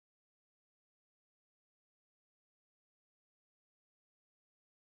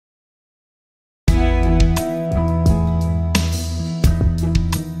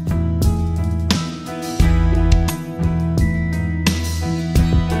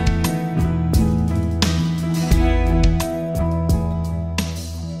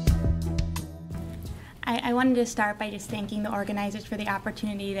wanted to start by just thanking the organizers for the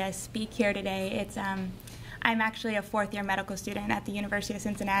opportunity to speak here today. I'm actually a fourth-year medical student at the University of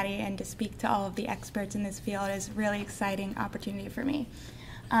Cincinnati, and to speak to all of the experts in this field is a really exciting opportunity for me.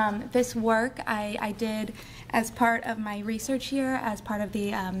 This work I did as part of my research year, as part of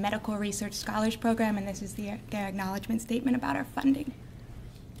the Medical Research Scholars Program, and this is their acknowledgement statement about our funding.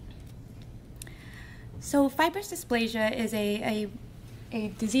 So fibrous dysplasia is a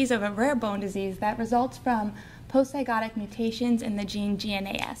disease of a rare bone disease that results from postzygotic mutations in the gene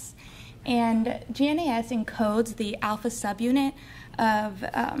GNAS. And GNAS encodes the alpha subunit of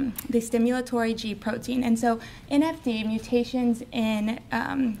the stimulatory G protein. And so in FD, mutations in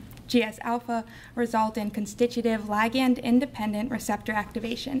GS alpha result in constitutive ligand-independent receptor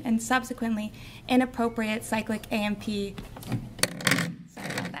activation and subsequently inappropriate cyclic AMP. Sorry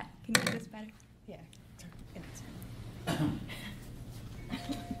about that. Can you do this better? Yeah.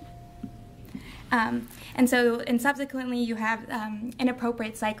 And subsequently you have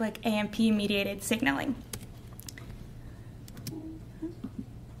inappropriate cyclic AMP-mediated signaling.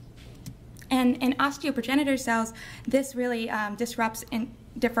 And in osteoprogenitor cells, this really disrupts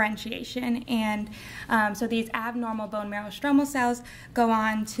differentiation, and so these abnormal bone marrow stromal cells go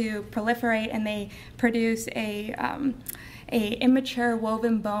on to proliferate, and they produce a immature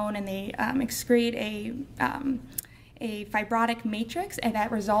woven bone, and they excrete a fibrotic matrix, and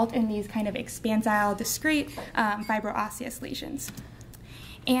that result in these kind of expansile, discrete fibroosseous lesions.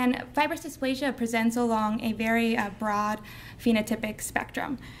 And fibrous dysplasia presents along a very broad phenotypic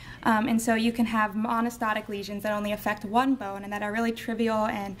spectrum. And so you can have monostotic lesions that only affect one bone and that are really trivial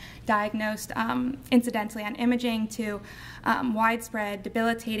and diagnosed incidentally on imaging, to widespread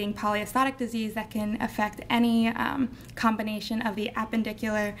debilitating polyostotic disease that can affect any combination of the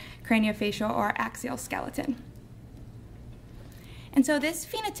appendicular, craniofacial, or axial skeleton. And so this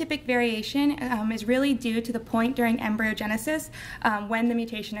phenotypic variation is really due to the point during embryogenesis when the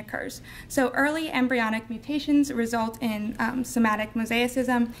mutation occurs. So early embryonic mutations result in somatic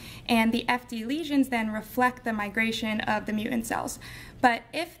mosaicism, and the FD lesions then reflect the migration of the mutant cells. But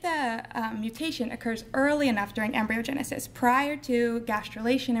if the mutation occurs early enough during embryogenesis, prior to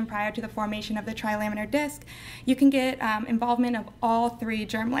gastrulation and prior to the formation of the trilaminar disc, you can get involvement of all three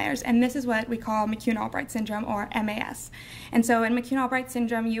germ layers, and this is what we call McCune-Albright syndrome, or MAS. And so in McCune-Albright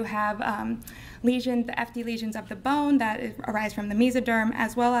syndrome, you have lesions, the FD lesions of the bone that arise from the mesoderm,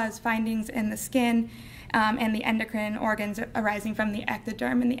 as well as findings in the skin and the endocrine organs arising from the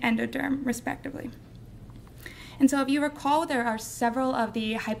ectoderm and the endoderm, respectively. And so if you recall, there are several of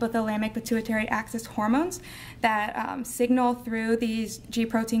the hypothalamic pituitary axis hormones that signal through these G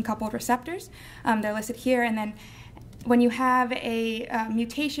protein coupled receptors. They're listed here. And then when you have a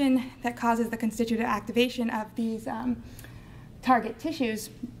mutation that causes the constitutive activation of these target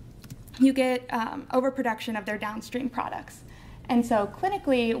tissues, you get overproduction of their downstream products. And so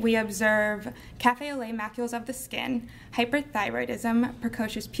clinically, we observe cafe au lait macules of the skin, hyperthyroidism,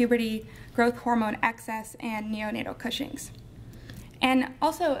 precocious puberty, growth hormone excess, and neonatal Cushing's. And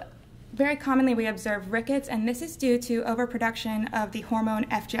also, very commonly, we observe rickets, and this is due to overproduction of the hormone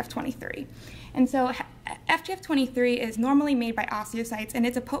FGF23. And so FGF23 is normally made by osteocytes, and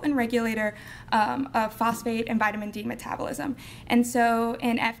it's a potent regulator of phosphate and vitamin D metabolism. And so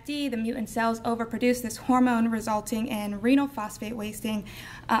in FD, the mutant cells overproduce this hormone, resulting in renal phosphate wasting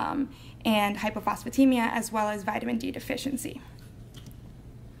and hypophosphatemia, as well as vitamin D deficiency.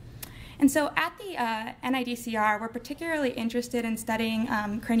 And so at the NIDCR, we're particularly interested in studying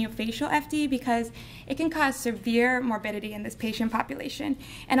craniofacial FD because it can cause severe morbidity in this patient population.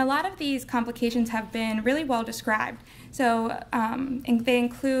 And a lot of these complications have been really well described. So they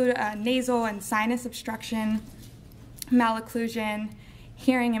include nasal and sinus obstruction, malocclusion,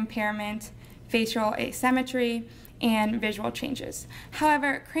 hearing impairment, facial asymmetry, and visual changes.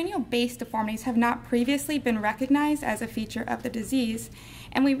 However, cranial-based deformities have not previously been recognized as a feature of the disease,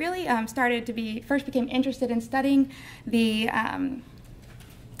 and we really first became interested in studying the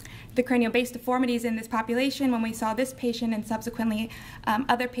cranial-based deformities in this population when we saw this patient and subsequently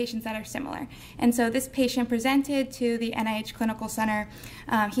other patients that are similar. And so this patient presented to the NIH Clinical Center.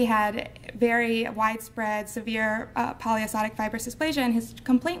 He had very widespread, severe polyostotic fibrous dysplasia, and his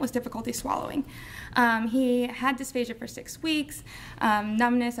complaint was difficulty swallowing. He had dysphagia for 6 weeks,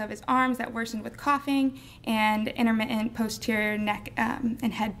 numbness of his arms that worsened with coughing, and intermittent posterior neck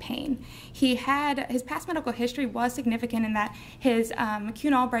and head pain. His past medical history was significant in that his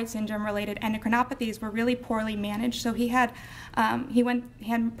McCune-Albright syndrome-related endocrinopathies were really poorly managed. So he had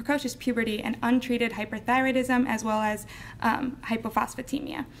precocious puberty and untreated hyperthyroidism, as well as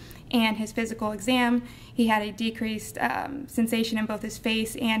hypophosphatemia. And his physical exam, he had a decreased sensation in both his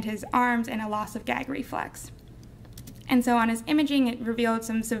face and his arms, and a loss of gag reflex. And so on his imaging, it revealed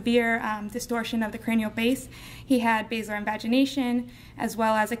some severe distortion of the cranial base. He had basilar invagination, as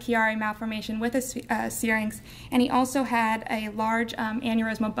well as a Chiari malformation with a syrinx, and he also had a large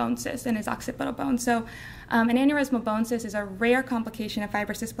aneurysmal bone cyst in his occipital bone. So an aneurysmal bone cyst is a rare complication of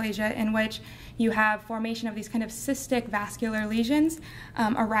fibrous dysplasia in which you have formation of these kind of cystic vascular lesions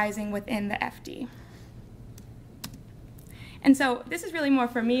arising within the FD. And so this is really more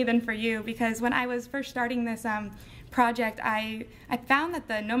for me than for you, because when I was first starting this project, I found that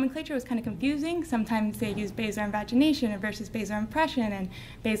the nomenclature was kind of confusing. Sometimes they use basilar invagination versus basilar impression, and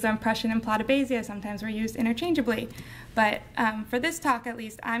basilar impression and platybasia sometimes were used interchangeably. But for this talk, at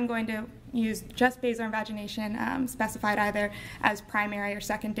least, I'm going to use just basilar invagination, specified either as primary or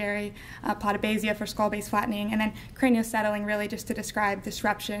secondary, platybasia for skull base flattening, and then craniosettling really just to describe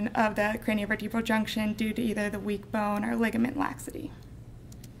disruption of the craniovertebral junction due to either the weak bone or ligament laxity.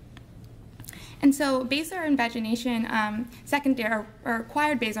 And so basilar invagination, secondary or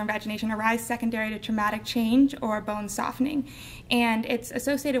acquired basilar invagination, arises secondary to traumatic change or bone softening. And it's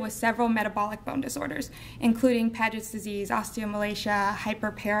associated with several metabolic bone disorders, including Paget's disease, osteomalacia,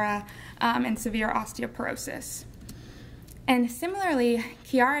 hyperpara, and severe osteoporosis. And similarly,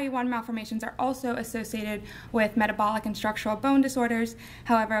 Chiari I malformations are also associated with metabolic and structural bone disorders.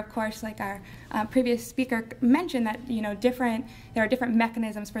 However, of course, like our previous speaker mentioned, that there are different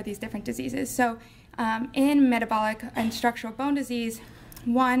mechanisms for these different diseases. So in metabolic and structural bone disease,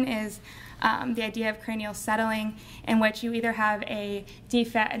 one is the idea of cranial settling, in which you either have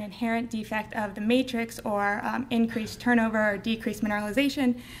an inherent defect of the matrix, or increased turnover or decreased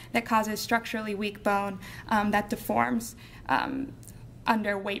mineralization that causes structurally weak bone that deforms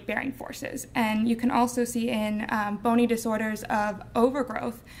under weight-bearing forces. And you can also see in bony disorders of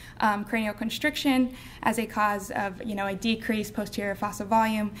overgrowth, cranial constriction as a cause of a decreased posterior fossa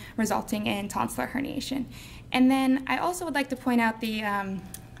volume resulting in tonsillar herniation. And then I also would like to point out the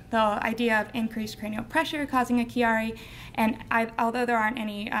idea of increased cranial pressure causing a Chiari, and although there aren't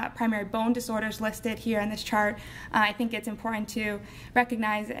any primary bone disorders listed here in this chart, I think it's important to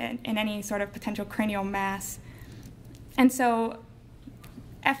recognize in any sort of potential cranial mass. And so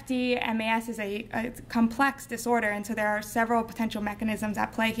FD-MAS is a complex disorder, and so there are several potential mechanisms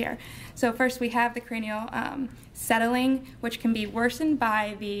at play here. So first we have the cranial settling, which can be worsened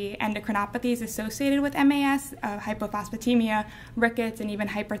by the endocrinopathies associated with MAS, hypophosphatemia, rickets, and even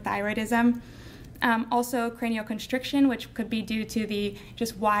hyperthyroidism. Also cranial constriction, which could be due to the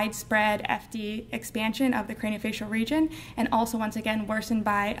just widespread FD expansion of the craniofacial region, and also once again worsened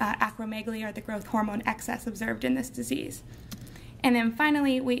by acromegaly, or the growth hormone excess observed in this disease. And then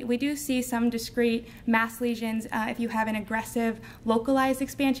finally, we do see some discrete mass lesions if you have an aggressive localized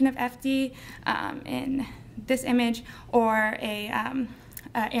expansion of FD in this image, or a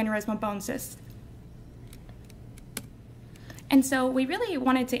aneurysmal bone cyst. And so we really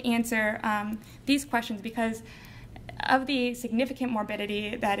wanted to answer these questions because of the significant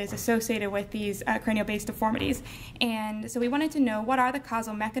morbidity that is associated with these cranial-based deformities. And so we wanted to know, what are the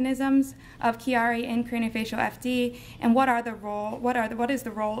causal mechanisms of Chiari in craniofacial FD, and what is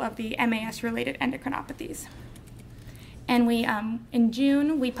the role of the MAS-related endocrinopathies? And in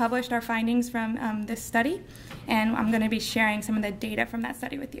June, we published our findings from this study, and I'm going to be sharing some of the data from that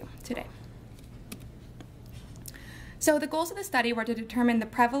study with you today. So the goals of the study were to determine the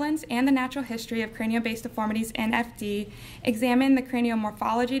prevalence and the natural history of cranial-based deformities in FD, examine the cranial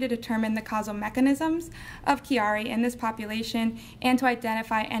morphology to determine the causal mechanisms of Chiari in this population, and to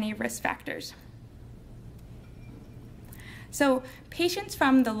identify any risk factors. So patients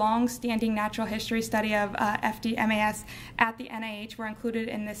from the long-standing natural history study of FD-MAS at the NIH were included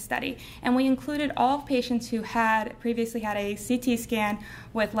in this study. And we included all patients who had previously had a CT scan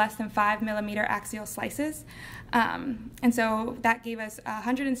with less than 5 millimeter axial slices. And so that gave us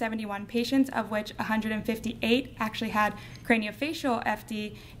 171 patients, of which 158 actually had craniofacial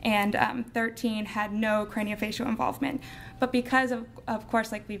FD, and 13 had no craniofacial involvement. But because of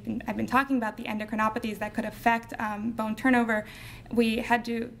course, like I've been talking about, the endocrinopathies that could affect bone turnover,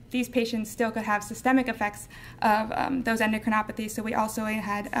 these patients still could have systemic effects of those endocrinopathies, so we also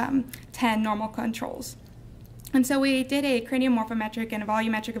had 10 normal controls. And so we did a craniomorphometric and a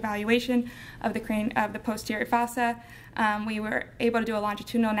volumetric evaluation of the posterior fossa. We were able to do a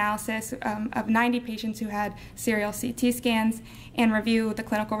longitudinal analysis of 90 patients who had serial CT scans, and review the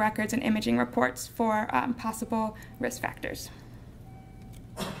clinical records and imaging reports for possible risk factors.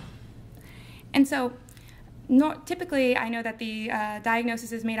 And so typically, I know that the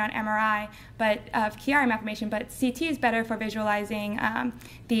diagnosis is made on MRI, but of Chiari malformation, but CT is better for visualizing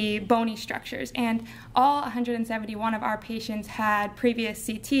the bony structures. And all 171 of our patients had previous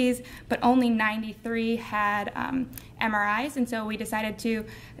CTs, but only 93 had MRIs, and so we decided to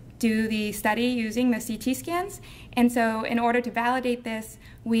do the study using the CT scans. And so in order to validate this,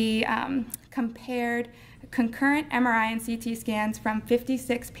 we compared concurrent MRI and CT scans from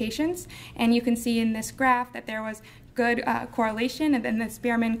 56 patients, and you can see in this graph that there was good correlation, and then the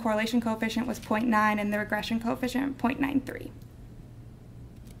Spearman correlation coefficient was 0.9 and the regression coefficient 0.93.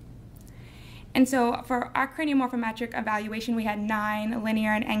 And so for our craniomorphometric evaluation, we had 9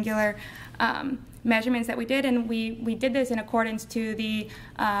 linear and angular measurements that we did, and we did this in accordance to the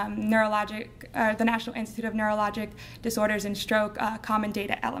the National Institute of Neurologic Disorders and Stroke common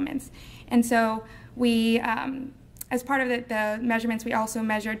data elements. And so we, as part of the measurements, we also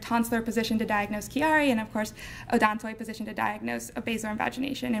measured tonsillar position to diagnose Chiari, and of course odontoid position to diagnose a basilar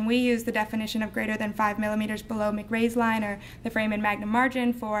invagination. And we used the definition of greater than 5 millimeters below McRae's line, or the foramen magnum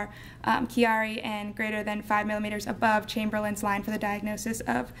margin, for Chiari, and greater than 5 millimeters above Chamberlain's line for the diagnosis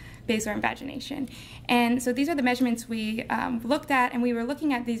of basilar invagination. And so these are the measurements we looked at, and we were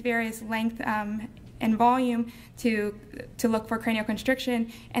looking at these various length and volume to look for cranial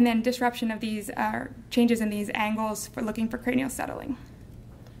constriction, and then disruption of these changes in these angles for looking for cranial settling.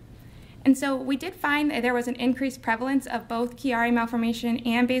 And so we did find that there was an increased prevalence of both Chiari malformation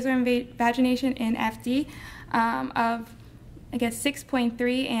and basilar invagination in FD of, I guess,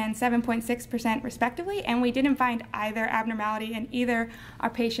 6.3 and 7.6% respectively, and we didn't find either abnormality in either our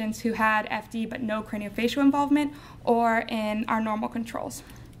patients who had FD but no craniofacial involvement, or in our normal controls.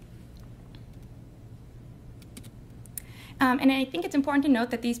 And I think it's important to note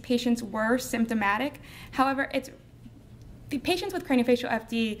that these patients were symptomatic. However, the patients with craniofacial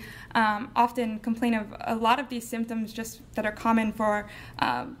FD often complain of a lot of these symptoms just that are common for,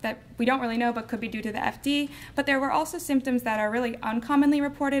 that we don't really know but could be due to the FD. But there were also symptoms that are really uncommonly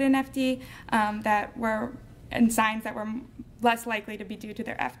reported in FD and signs that were less likely to be due to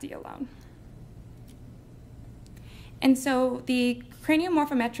their FD alone. And so the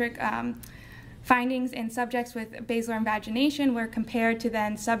craniomorphometric findings in subjects with basilar invagination were compared to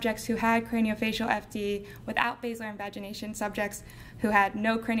then subjects who had craniofacial FD without basilar invagination, subjects who had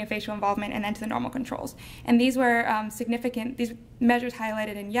no craniofacial involvement, and then to the normal controls. And these were significant, these measures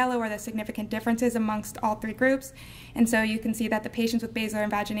highlighted in yellow are the significant differences amongst all 3 groups. And so you can see that the patients with basilar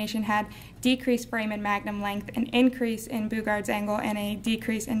invagination had decreased foramen magnum length, an increase in Bugard's angle, and a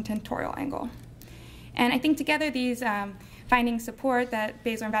decrease in tentorial angle. And I think together these findings support that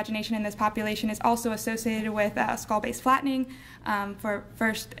basilar invagination in this population is also associated with skull-base flattening. For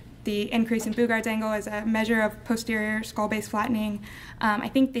first, the increase in Bugard's angle is a measure of posterior skull-base flattening. I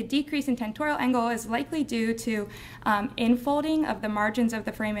think the decrease in tentorial angle is likely due to infolding of the margins of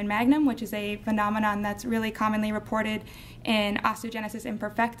the foramen magnum, which is a phenomenon that's really commonly reported in osteogenesis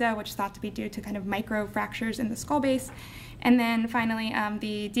imperfecta, which is thought to be due to kind of micro fractures in the skull base. And then finally,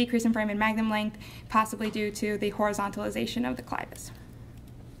 the decrease in foramen magnum length, possibly due to the horizontalization of the clivus.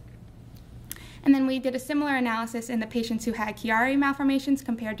 And then we did a similar analysis in the patients who had Chiari malformations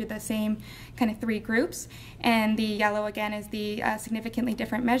compared to the same kind of 3 groups. And the yellow, again, is the significantly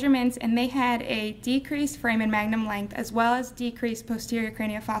different measurements. And they had a decreased foramen magnum length as well as decreased posterior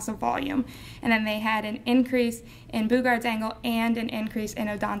craniofacial volume. And then they had an increase in Bugard's angle and an increase in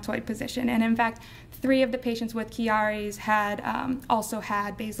odontoid position. And in fact, 3 of the patients with Chiari's had also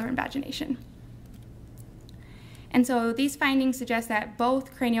had basilar invagination. And so these findings suggest that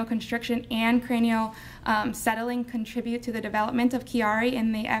both cranial constriction and cranial settling contribute to the development of Chiari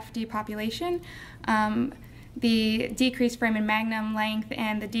in the FD population. The decreased foramen magnum length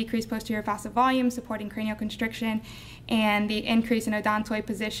and the decreased posterior fossa volume supporting cranial constriction, and the increase in odontoid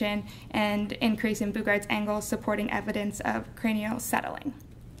position and increase in Bugard's angle supporting evidence of cranial settling.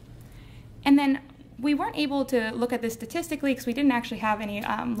 And then we weren't able to look at this statistically because we didn't actually have any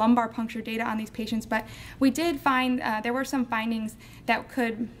lumbar puncture data on these patients, but we did find there were some findings that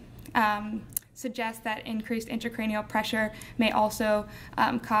could suggest that increased intracranial pressure may also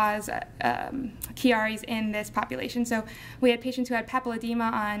cause Chiari's in this population. So we had patients who had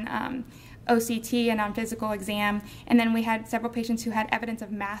papilledema on OCT and on physical exam, and then we had several patients who had evidence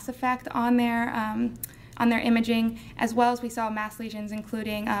of mass effect on their imaging, as well as we saw mass lesions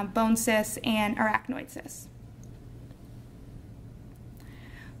including bone cysts and arachnoid cysts.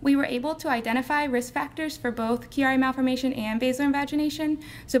 We were able to identify risk factors for both Chiari malformation and basilar invagination.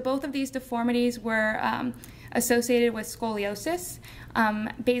 So both of these deformities were associated with scoliosis.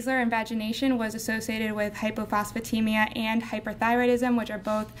 Basilar invagination was associated with hypophosphatemia and hyperthyroidism, which are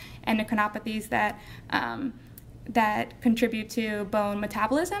both endocrinopathies that contribute to bone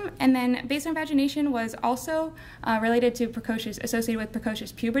metabolism. And then basilar invagination was also related to associated with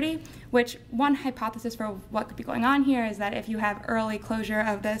precocious puberty, which one hypothesis for what could be going on here is that if you have early closure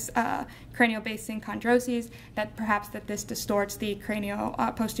of this cranial-based synchondroses, that perhaps this distorts the cranial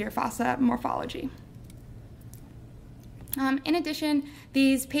posterior fossa morphology. In addition,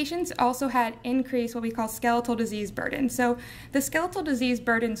 these patients also had increased what we call skeletal disease burden. So the skeletal disease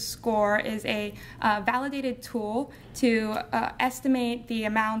burden score is a validated tool to estimate the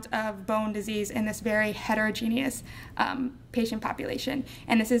amount of bone disease in this very heterogeneous patient population.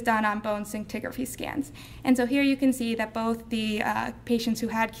 And this is done on bone scintigraphy scans. And so here you can see that both the patients who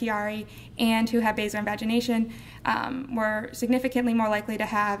had Chiari and who had basilar invagination were significantly more likely to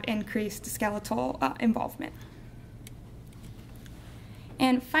have increased skeletal involvement.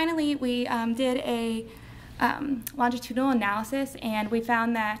 And finally, we did a longitudinal analysis, and we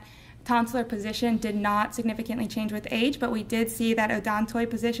found that tonsillar position did not significantly change with age, but we did see that odontoid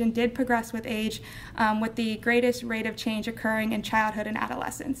position did progress with age, with the greatest rate of change occurring in childhood and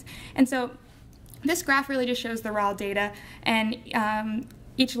adolescence. And so this graph really just shows the raw data, and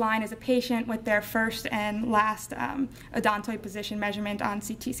each line is a patient with their first and last odontoid position measurement on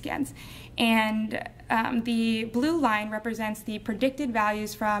CT scans. And the blue line represents the predicted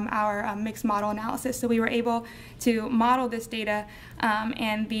values from our mixed model analysis. So we were able to model this data,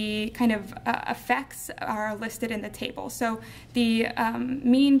 and the kind of effects are listed in the table. So the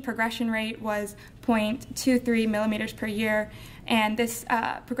mean progression rate was 0.23 millimeters per year, and this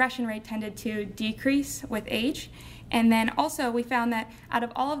progression rate tended to decrease with age. And then also we found that out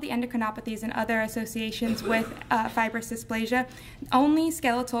of all of the endocrinopathies and other associations with fibrous dysplasia, only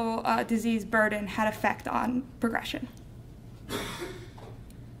skeletal disease burden had effect on progression.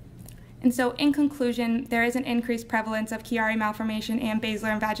 And so in conclusion, there is an increased prevalence of Chiari malformation and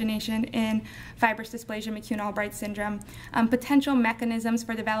basilar invagination in fibrous dysplasia McCune-Albright syndrome. Potential mechanisms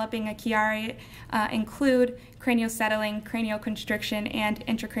for developing a Chiari include cranial settling, cranial constriction, and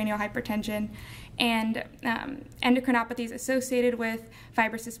intracranial hypertension. And endocrinopathies associated with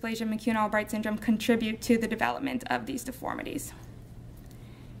fibrous dysplasia McCune-Albright syndrome contribute to the development of these deformities.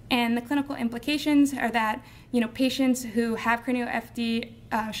 And the clinical implications are that patients who have cranial FD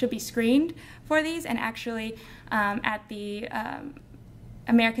should be screened for these, and actually at the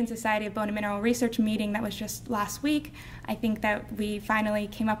American Society of Bone and Mineral Research meeting that was just last week, I think that we finally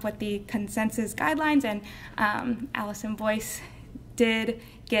came up with the consensus guidelines, and Allison Boyce did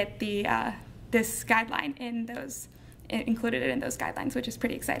get this guideline included in those guidelines, which is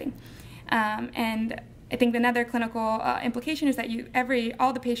pretty exciting. And I think another clinical implication is that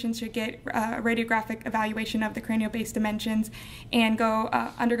all the patients should get a radiographic evaluation of the cranial-based dimensions and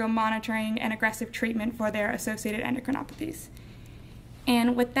undergo monitoring and aggressive treatment for their associated endocrinopathies.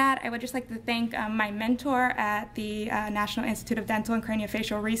 And with that, I would just like to thank my mentor at the National Institute of Dental and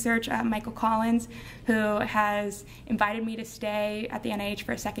Craniofacial Research, Michael Collins, who has invited me to stay at the NIH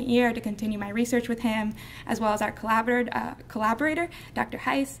for a second year to continue my research with him, as well as our collaborator, Dr.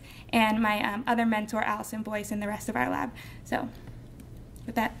 Heiss, and my other mentor, Allison Boyce, and the rest of our lab. So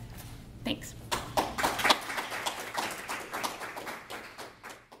with that, thanks.